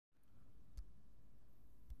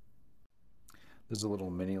This is a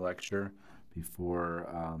little mini lecture before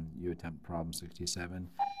you attempt problem 67.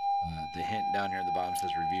 The hint down here at the bottom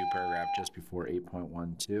says review paragraph just before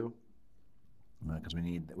 8.12 because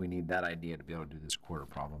we need that idea to be able to do this quarter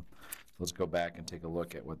problem. So let's go back and take a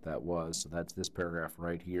look at what that was. So that's this paragraph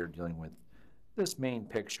right here dealing with this main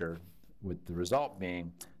picture, with the result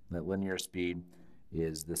being that linear speed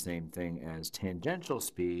is the same thing as tangential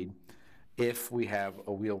speed if we have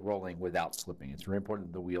a wheel rolling without slipping. It's very important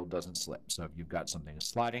that the wheel doesn't slip. So if you've got something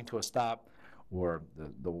sliding to a stop, or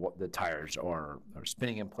the tires are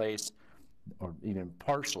spinning in place, or even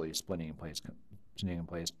partially spinning in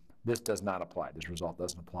place, this does not apply. This result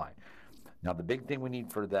doesn't apply. Now the big thing we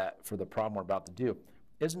need for the problem we're about to do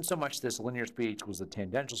isn't so much this linear speed equals the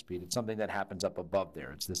tangential speed. It's something that happens up above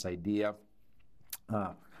there. It's this idea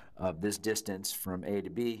of this distance from A to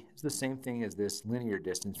B is the same thing as this linear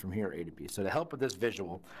distance from here, A to B. So to help with this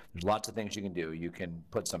visual, there's lots of things you can do. You can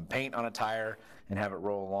put some paint on a tire and have it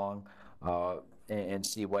roll along and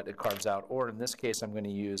see what it carves out. Or in this case, I'm going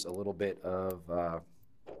to use a little bit of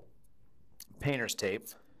painter's tape.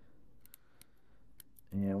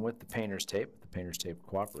 And with the painter's tape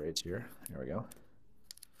cooperates here. There we go.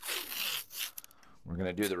 We're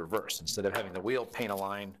going to do the reverse. Instead of having the wheel paint a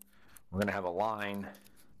line, we're going to have a line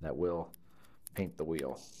that will paint the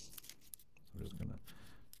wheel. So we're just going to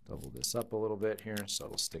double this up a little bit here so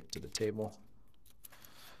it'll stick to the table.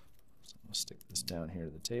 So we'll stick this down here to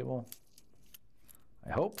the table.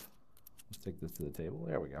 I hope. We'll stick this to the table.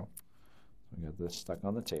 There we go. So we got this stuck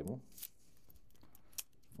on the table.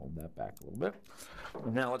 Fold that back a little bit.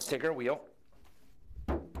 And now let's take our wheel.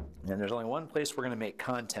 And there's only one place we're going to make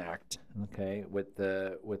contact, okay, with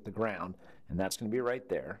the ground, and that's going to be right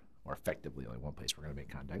there, or effectively only one place we're going to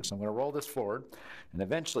make contact. So I'm going to roll this forward, and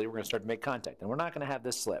eventually we're going to start to make contact. And we're not going to have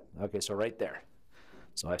this slip. Okay, so right there.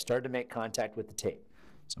 So I started to make contact with the tape.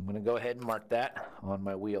 So I'm going to go ahead and mark that on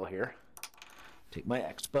my wheel here. Take my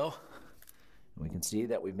Expo, and we can see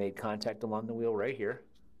that we've made contact along the wheel right here,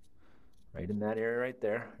 right in that area right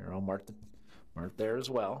there. Here, I'll mark there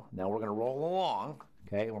as well. Now we're going to roll along.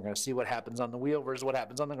 Okay, and we're going to see what happens on the wheel versus what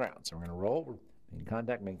happens on the ground. So we're going to roll, we're making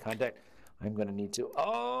contact. I'm going to need to,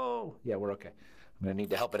 oh, yeah, we're okay. I'm going to need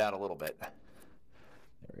to help it out a little bit. There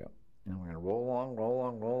we go. And we're going to roll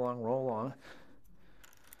along.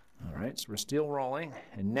 All right, so we're still rolling.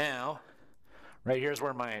 And now, right here's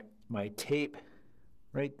where my tape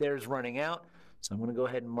right there is running out. So I'm going to go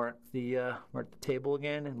ahead and mark the table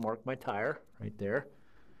again and mark my tire right there.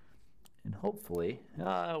 And hopefully,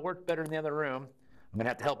 it worked better in the other room. I'm going to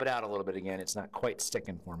have to help it out a little bit again. It's not quite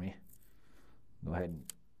sticking for me. Go ahead and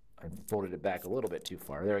I folded it back a little bit too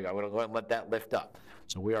far. There we go. I'm going to go ahead and let that lift up.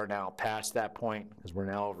 So we are now past that point because we're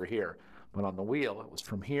now over here. But on the wheel, it was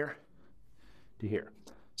from here to here.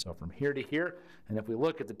 So from here to here. And if we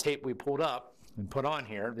look at the tape we pulled up and put on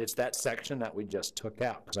here, it's that section that we just took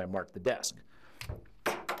out because I marked the desk.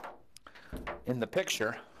 In the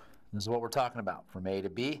picture, this is what we're talking about. From A to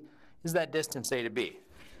B is that distance A to B.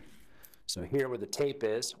 So here where the tape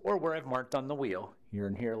is, or where I've marked on the wheel, here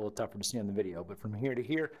and here, a little tougher to see on the video, but from here to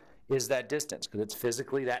here is that distance, because it's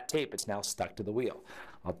physically that tape. It's now stuck to the wheel.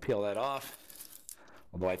 I'll peel that off,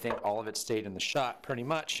 although I think all of it stayed in the shot pretty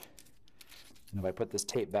much. And if I put this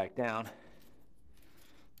tape back down,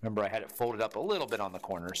 remember I had it folded up a little bit on the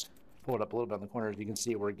corners. Fold up a little bit on the corners, you can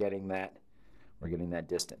see we're getting that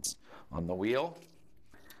distance. On the wheel,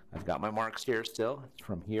 I've got my marks here still. It's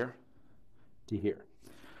from here to here.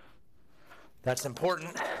 That's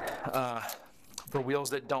important for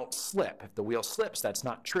wheels that don't slip. If the wheel slips, that's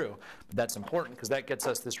not true. But that's important because that gets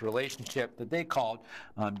us this relationship that they called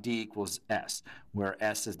D equals S, where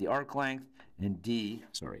S is the arc length and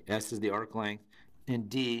S is the arc length and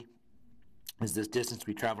D is this distance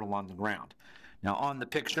we traveled along the ground. Now on the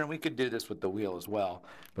picture, and we could do this with the wheel as well,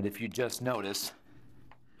 but if you just notice,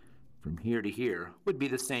 from here to here would be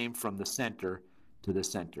the same from the center to the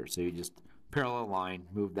center. So you just parallel line,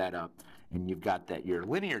 move that up, and you've got that your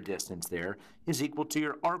linear distance there is equal to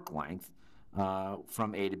your arc length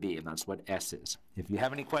from A to B, and that's what S is. If you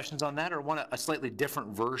have any questions on that or want a slightly different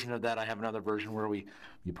version of that, I have another version where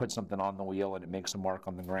you put something on the wheel and it makes a mark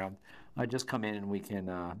on the ground. Just come in and we can,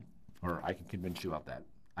 or I can convince you of that,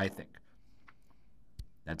 I think.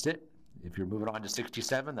 That's it. If you're moving on to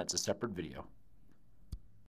 67, that's a separate video.